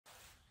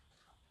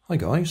Hi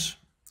guys,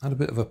 had a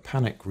bit of a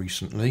panic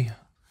recently.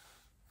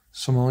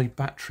 Some of my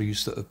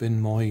batteries that have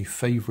been my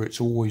favourites,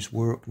 always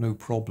work, no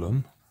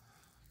problem,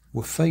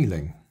 were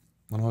failing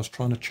when I was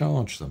trying to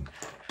charge them.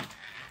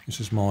 This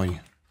is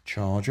my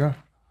charger,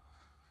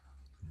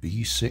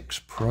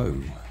 B6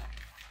 Pro.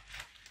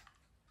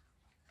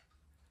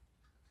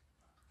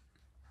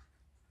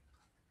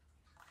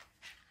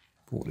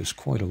 Bought this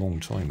quite a long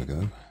time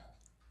ago,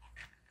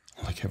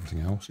 like everything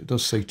else. It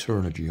does say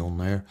Turnigy on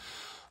there.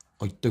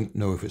 I don't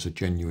know if it's a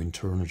genuine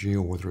Turnigy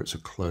or whether it's a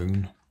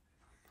clone.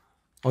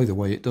 Either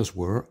way, it does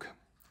work.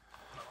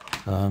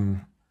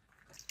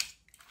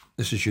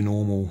 This is your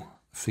normal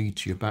feed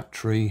to your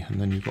battery, and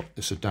then you've got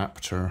this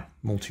adapter,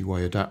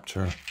 multi-way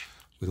adapter,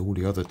 with all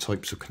the other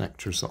types of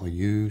connectors that I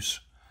use.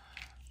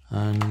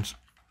 And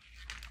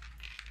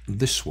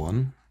this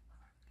one,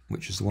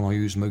 which is the one I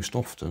use most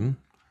often,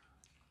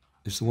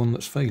 is the one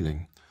that's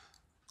failing.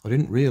 I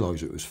didn't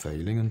realise it was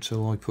failing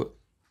until I put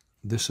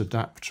this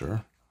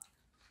adapter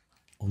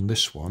on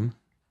this one,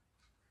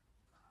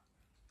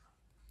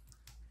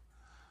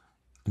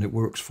 and it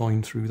works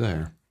fine through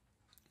there.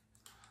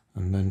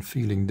 And then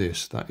feeling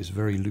this, that is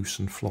very loose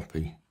and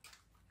floppy.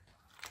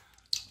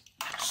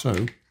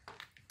 So,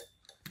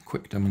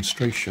 quick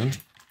demonstration.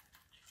 If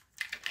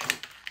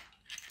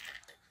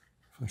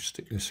I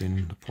stick this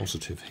in the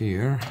positive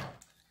here,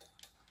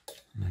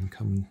 and then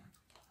come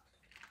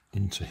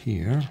into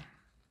here,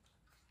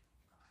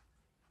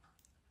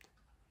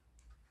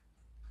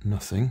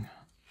 nothing.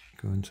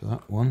 Go into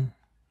that one.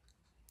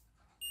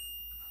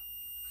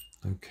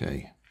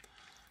 Okay.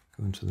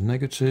 Go into the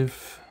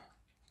negative.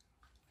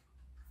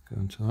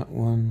 Go into that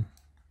one.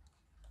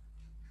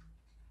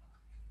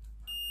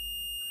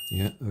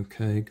 Yeah,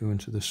 okay. Go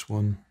into this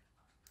one.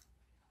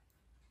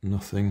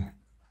 Nothing.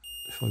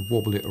 If I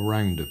wobble it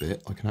around a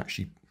bit, I can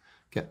actually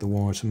get the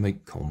wire to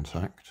make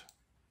contact.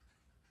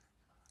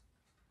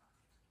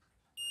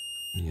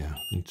 Yeah,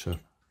 need to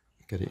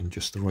get it in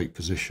just the right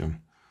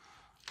position.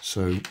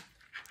 So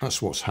that's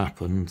what's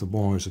happened. The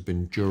wires have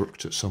been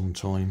jerked at some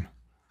time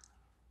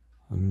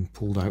and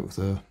pulled out of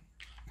the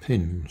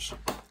pins.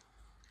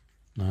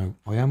 Now,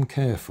 I am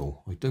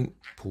careful. I don't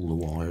pull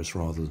the wires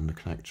rather than the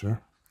connector.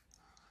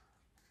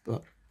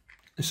 But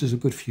this is a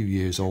good few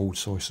years old,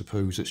 so I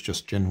suppose it's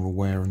just general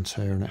wear and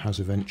tear, and it has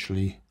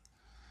eventually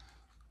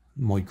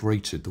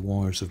migrated. The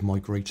wires have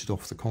migrated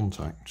off the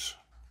contacts.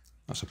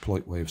 That's a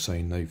polite way of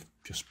saying they've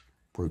just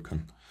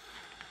broken.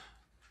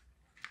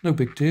 No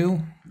big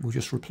deal. We'll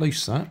just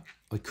replace that.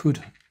 I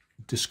could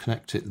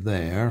disconnect it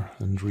there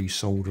and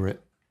resolder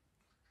it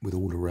with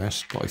all the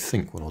rest, but I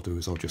think what I'll do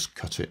is I'll just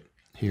cut it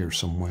here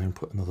somewhere and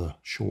put another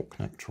short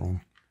connector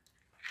on.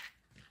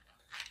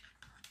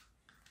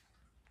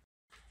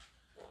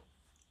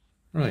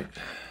 Right,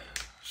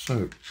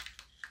 so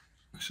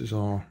this is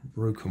our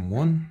broken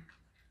one.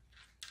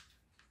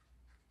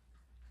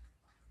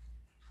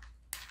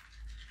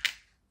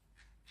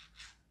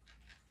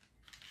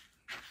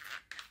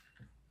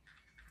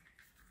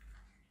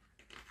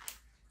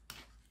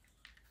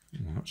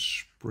 Oh, that's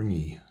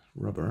springy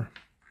rubber.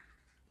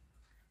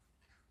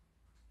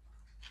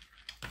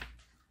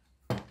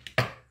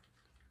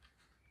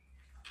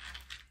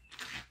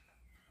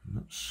 And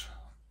that's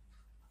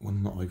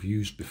one that I've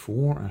used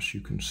before, as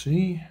you can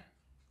see.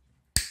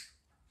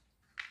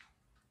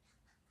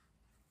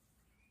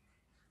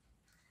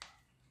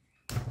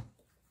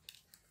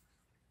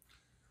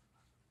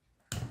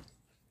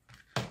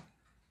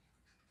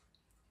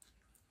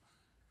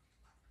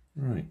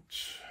 Right.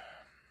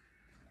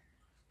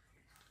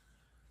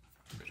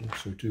 I could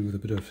also do with a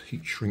bit of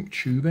heat shrink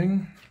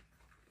tubing.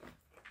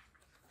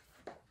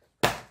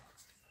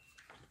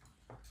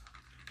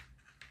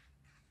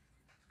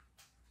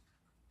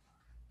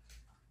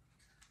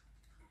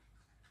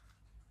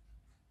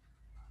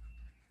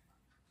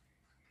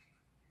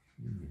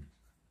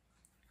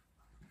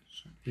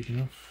 Is that big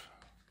enough?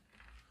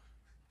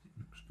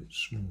 Looks a bit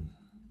small.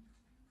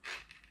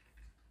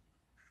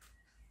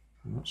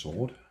 Well, that's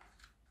odd.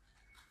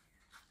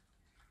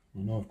 I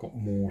know I've got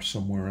more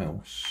somewhere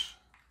else.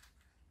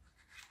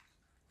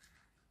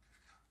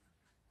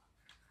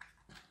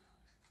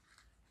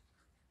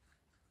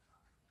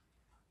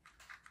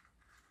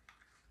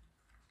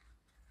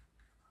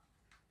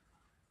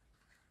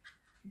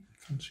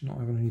 Fancy not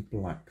having any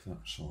black that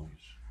size.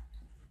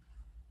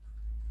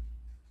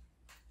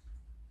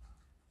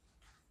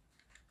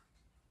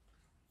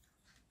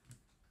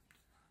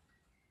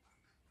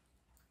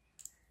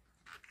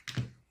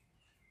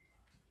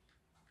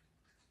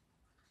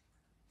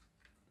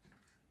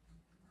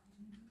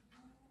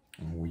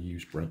 We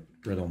use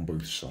bread on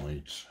both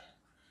sides.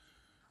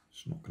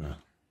 It's not going to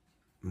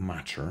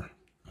matter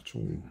at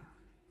all.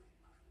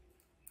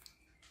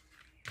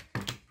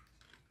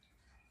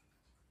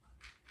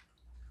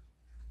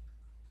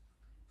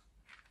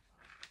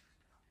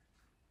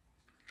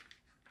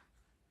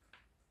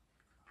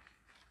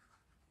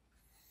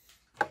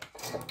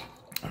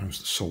 There's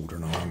the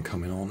soldering iron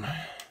coming on.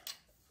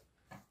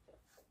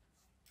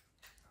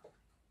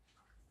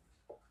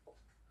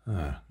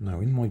 Now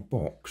in my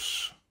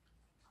box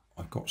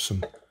I've got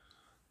some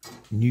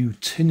new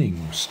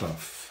tinning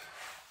stuff.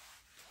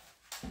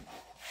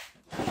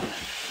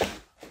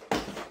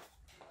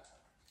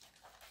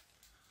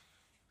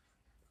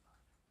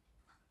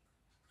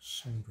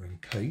 Silver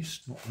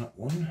encased, not that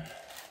one.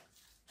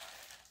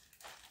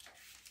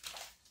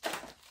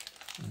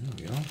 There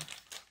we are.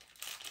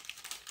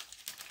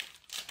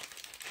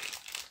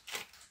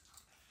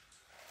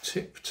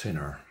 Tip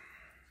tinner.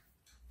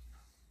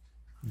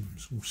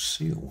 It's all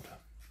sealed.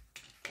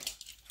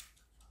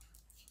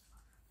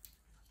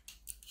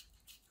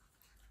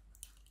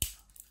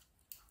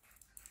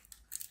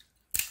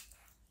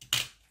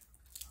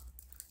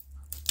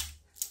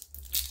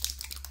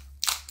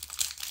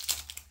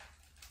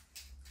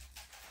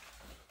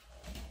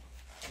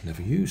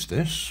 Never used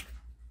this.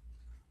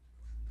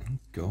 Oh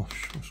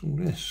gosh, what's all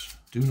this?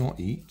 Do not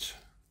eat.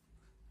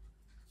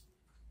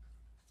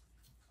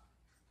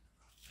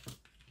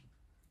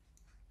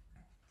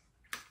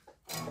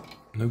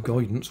 No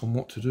guidance on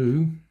what to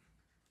do.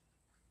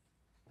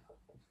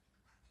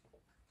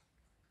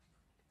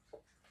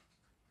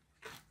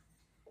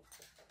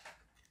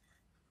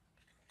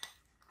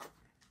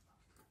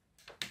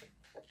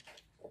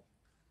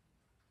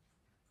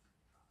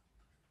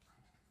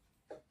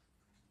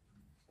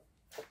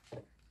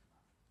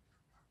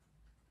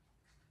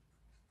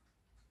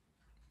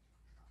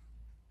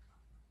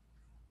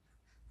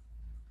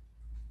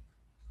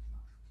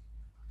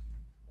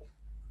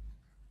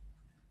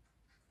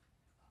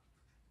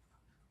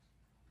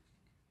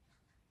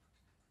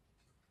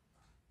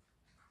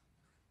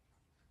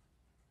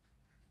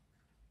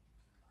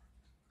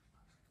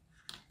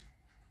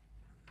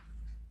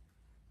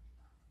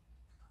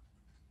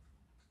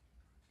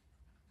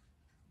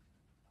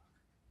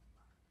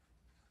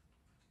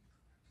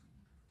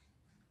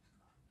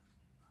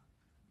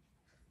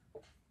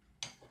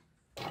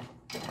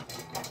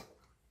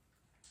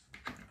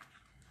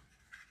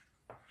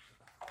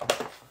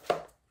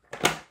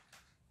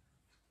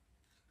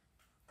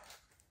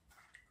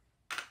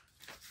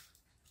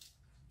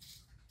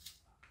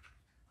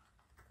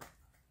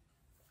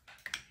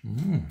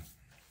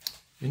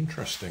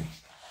 Interesting.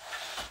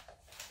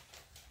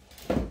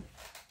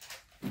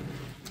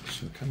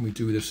 So can we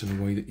do this in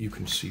a way that you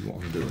can see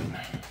what I'm doing?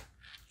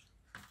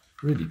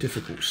 Really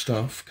difficult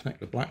stuff.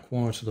 Connect the black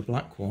wire to the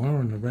black wire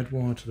and the red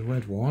wire to the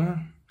red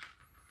wire.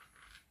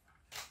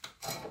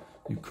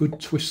 You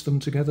could twist them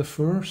together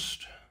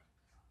first.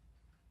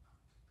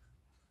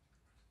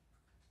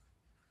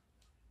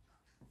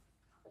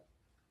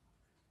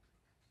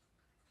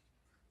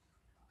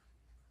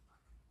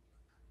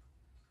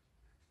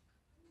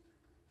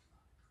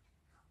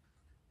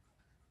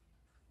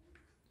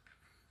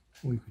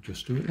 Or you could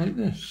just do it like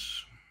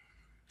this.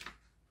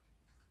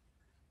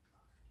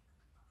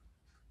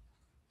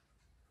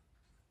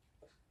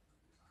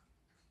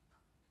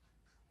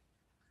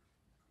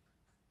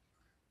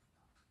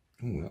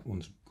 Oh, that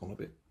one's gone a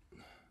bit...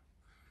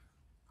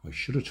 I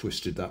should have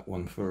twisted that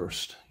one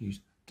first.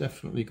 He's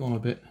definitely gone a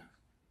bit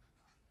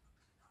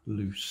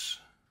loose.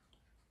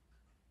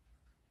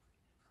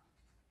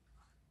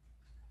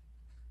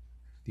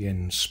 The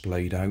end's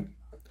splayed out.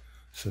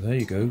 So there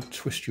you go,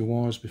 twist your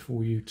wires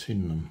before you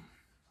tin them.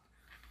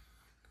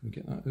 Can we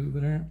get that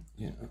over there?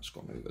 Yeah, that's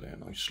gone over there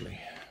nicely.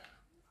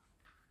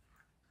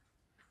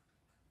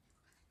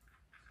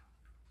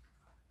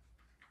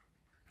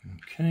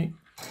 Okay,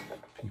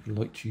 people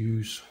like to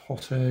use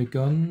hot air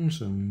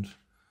guns and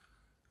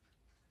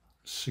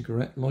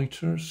cigarette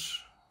lighters.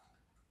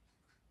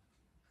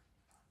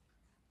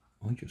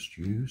 I just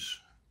use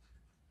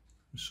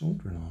a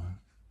soldering iron.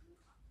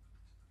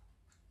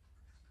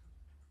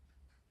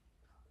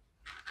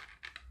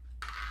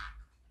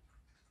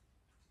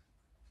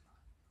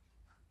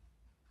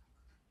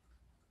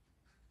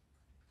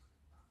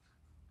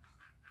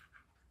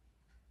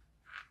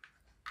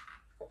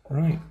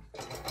 Right,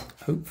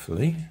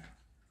 hopefully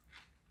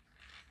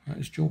that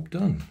is job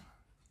done.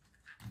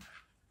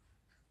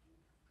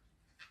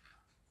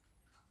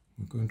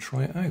 We'll go and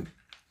try it out.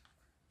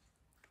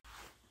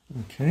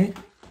 Okay,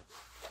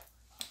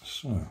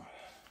 so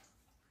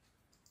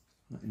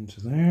that into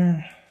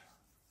there.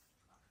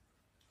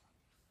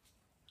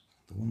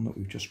 The one that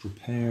we've just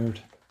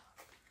repaired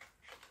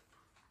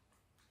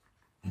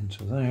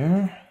into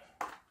there.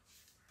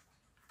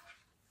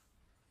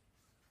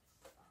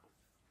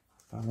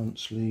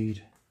 Balance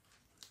lead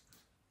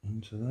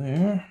into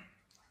there.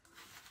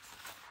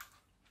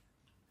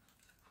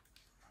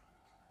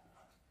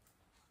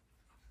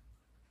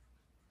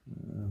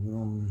 We're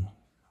on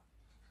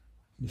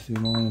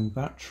lithium-ion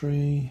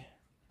battery.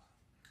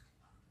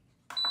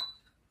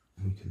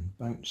 We can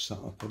bounce that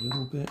up a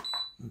little bit.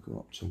 We'll go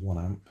up to 1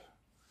 amp.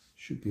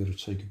 Should be able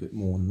to take a bit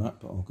more than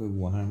that, but I'll go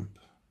 1 amp.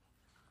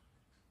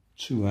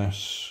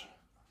 2S.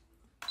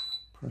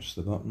 Press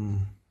the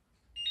button.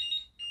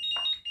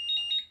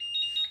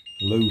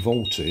 Low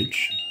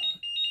voltage,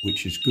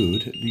 which is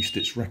good, at least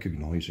it's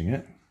recognising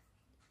it.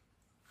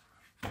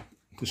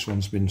 This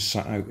one's been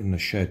sat out in the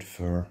shed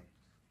for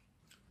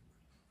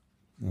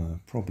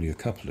probably a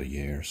couple of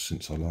years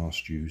since I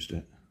last used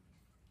it.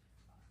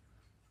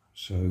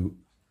 So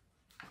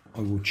I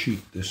will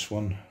cheat this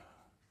one.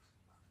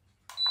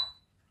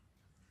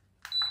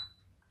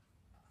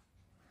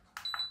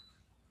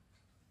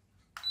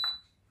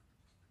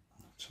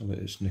 Tell it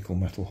it's nickel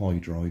metal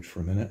hydride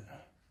for a minute.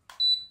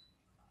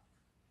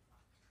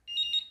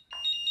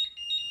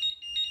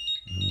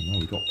 Now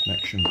we've got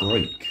connection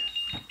break.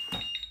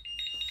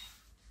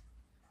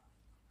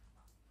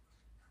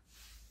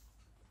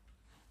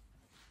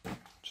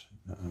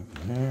 Take that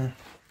out there.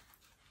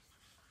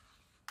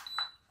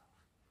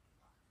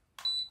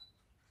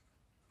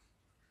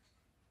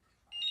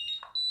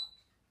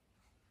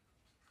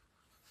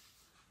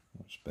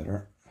 That's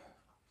better.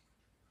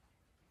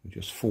 We're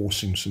just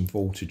forcing some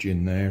voltage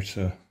in there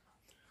to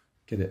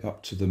get it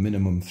up to the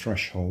minimum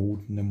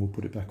threshold, and then we'll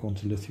put it back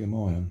onto lithium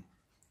ion.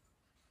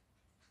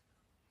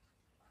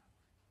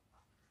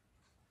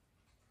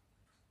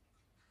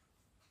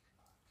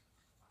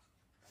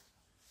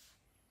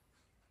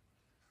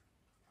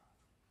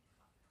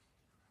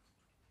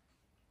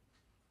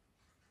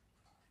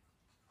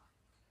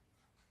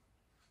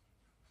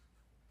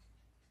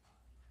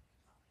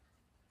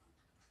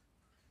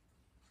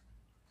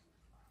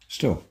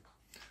 Still,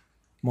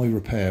 my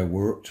repair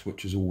worked,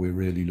 which is all we're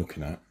really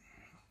looking at.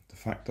 The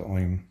fact that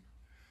I'm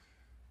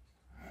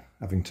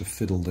having to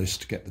fiddle this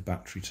to get the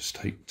battery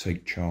to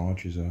take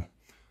charge is a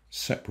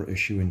separate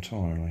issue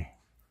entirely.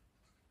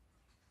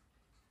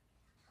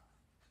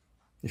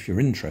 If you're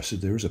interested,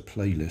 there is a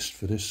playlist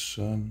for this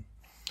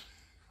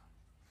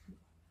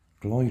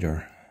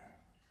glider.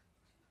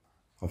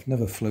 I've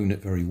never flown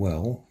it very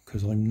well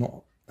because I'm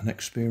not an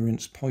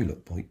experienced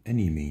pilot by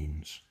any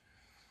means.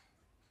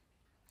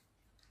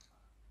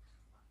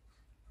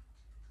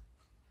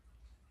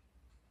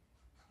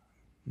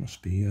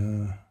 Must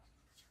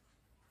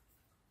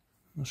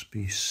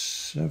be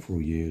several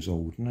years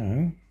old now.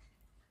 I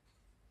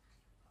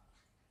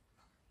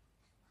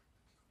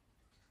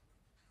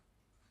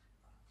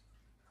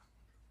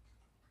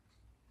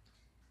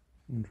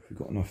wonder if we've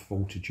got enough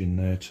voltage in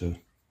there to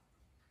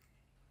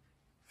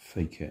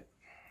fake it.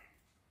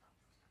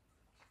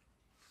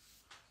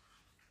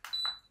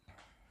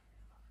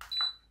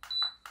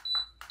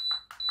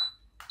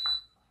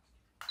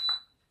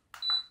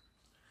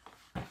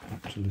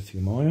 Back to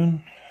lithium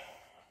ion.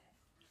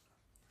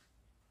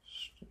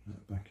 Stick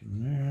that back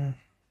in there.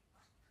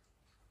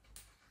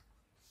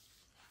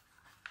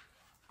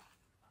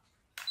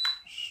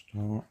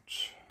 Start.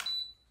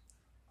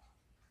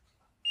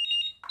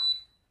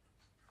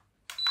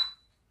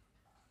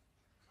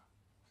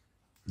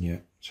 Yeah,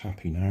 it's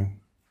happy now.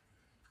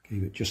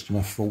 Gave it just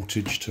enough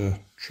voltage to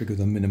trigger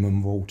the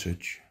minimum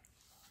voltage.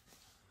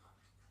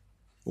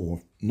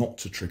 Or not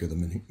to trigger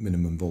the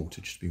minimum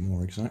voltage, to be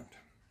more exact.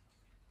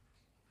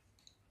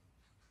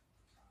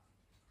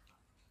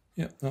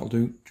 Yeah, that'll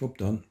do. Job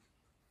done.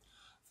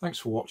 Thanks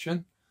for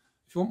watching.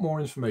 If you want more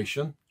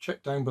information,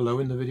 check down below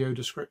in the video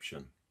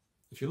description.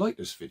 If you like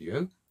this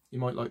video, you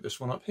might like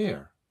this one up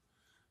here.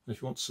 And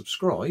if you want to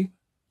subscribe, you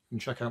can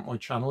check out my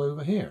channel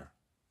over here.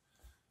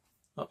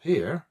 Up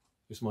here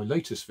is my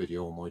latest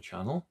video on my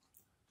channel,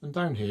 and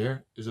down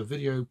here is a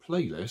video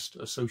playlist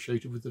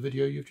associated with the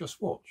video you've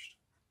just watched.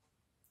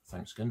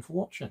 Thanks again for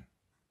watching.